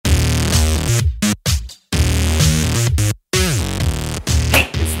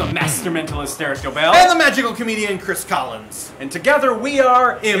Mr. Mentalist Erik Dobell. And the magical comedian Chris Collins. And together we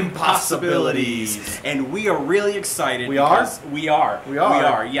are Impossibilities. And we are really excited. We are? We are. We are? We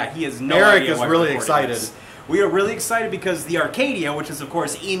are. Yeah, he has no Erik idea is what really recording excited. is. We are really excited because the Arcadia, which is of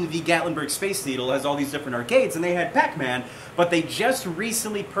course in the Gatlinburg Space Needle, has all these different arcades, and they had Pac-Man, but they just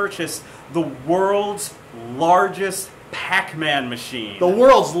recently purchased the world's largest Pac-Man machine. The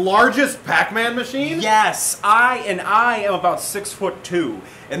world's largest Pac-Man machine? Yes, I am about 6'2",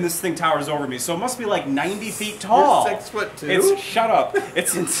 and this thing towers over me, so it must be like 90 feet tall. You're 6'2"? Shut up.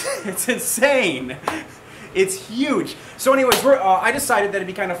 It's insane. It's huge. So, anyways, I decided that it'd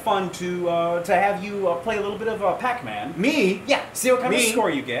be kind of fun to have you play a little bit of Pac-Man. Me? Yeah. See what kind of score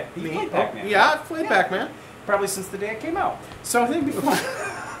you get. You Me? play Pac-Man. Yeah, I've played Pac-Man. Probably since the day it came out. So I think it'd be fun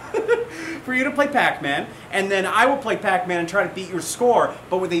for you to play Pac-Man, and then I will play Pac-Man and try to beat your score,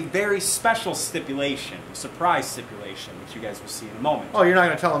 but with a very special stipulation, a surprise stipulation, which you guys will see in a moment. Oh, you're not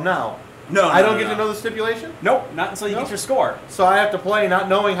going to tell him now? No, I don't get to know the stipulation? Nope, not until you get your score. So I have to play not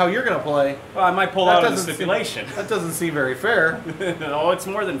knowing how you're going to play? Well, I might pull out of the stipulation. That doesn't seem very fair. Oh, it's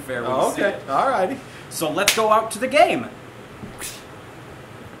more than fair when you see it. Alrighty. So let's go out to the game.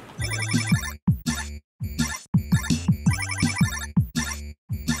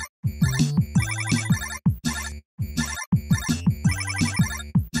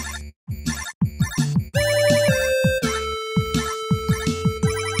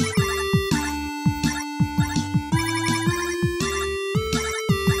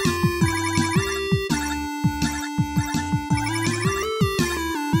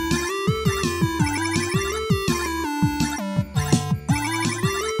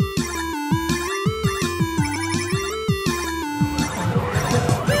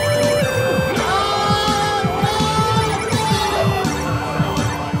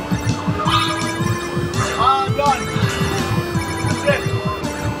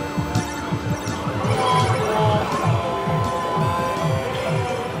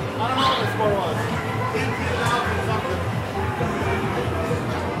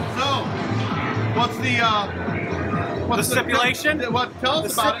 What's the stipulation? Tell us about it. The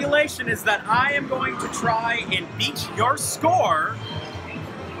stipulation is that I am going to try and beat your score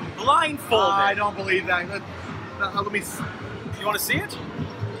blindfolded. I don't believe that. Let me. You want to see it?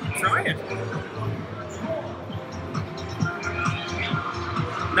 Try it.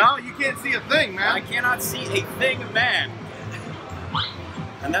 No, you can't see a thing, man. I cannot see a thing, man.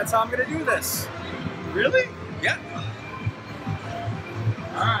 And that's how I'm going to do this. Really? Yeah.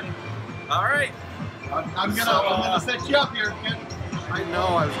 All right. All right. I'm gonna set you up here, kid. I know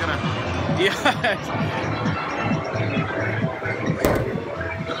I was gonna. Yeah.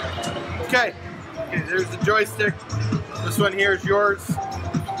 Okay. There's the joystick. This one here is yours.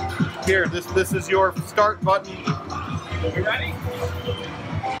 Here, this is your start button. You ready?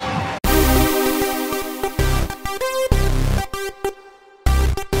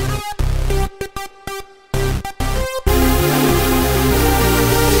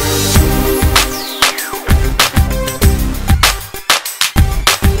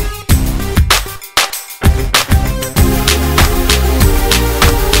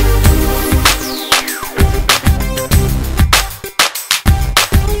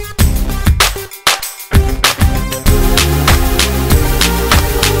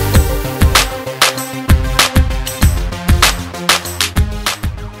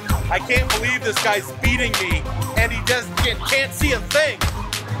 I can't believe this guy's beating me, and he just can't see a thing.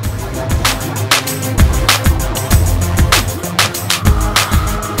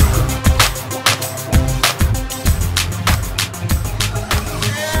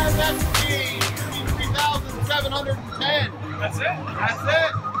 And that's me. 3,710. That's it? That's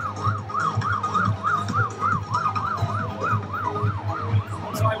it.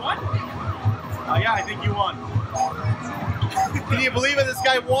 So I won? Yeah, I think you won. Can you believe it? This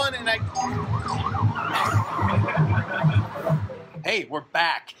guy won, and Hey, we're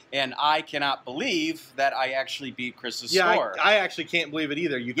back, and I cannot believe that I actually beat Chris's score. I actually can't believe it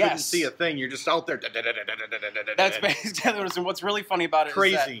either. You couldn't see a thing. You're just out there. That's basically and what's really funny about it.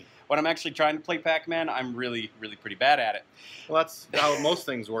 Crazy. Is that when I'm actually trying to play Pac-Man, I'm really pretty bad at it. Well, that's how most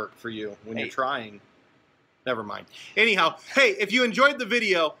things work for you when you're trying. Never mind. Anyhow, hey, if you enjoyed the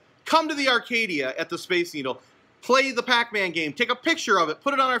video, come to the Arcadia at the Space Needle. Play the Pac-Man game. Take a picture of it.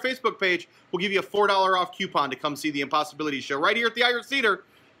 Put it on our Facebook page. We'll give you a $4 off coupon to come see the Impossibilities show right here at the Irish Theater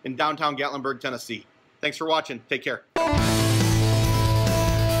in downtown Gatlinburg, Tennessee. Thanks for watching. Take care.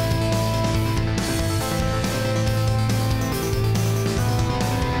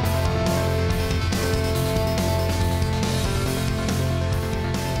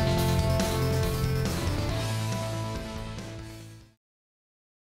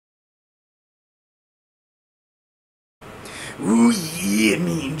 Ooh yeah,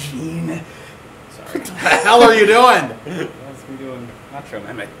 Mean Gene. Sorry. What the hell are you doing? That's me doing Macho.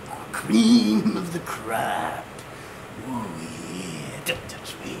 I'm like, Cream of the crop. Ooh yeah, don't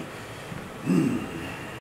touch me.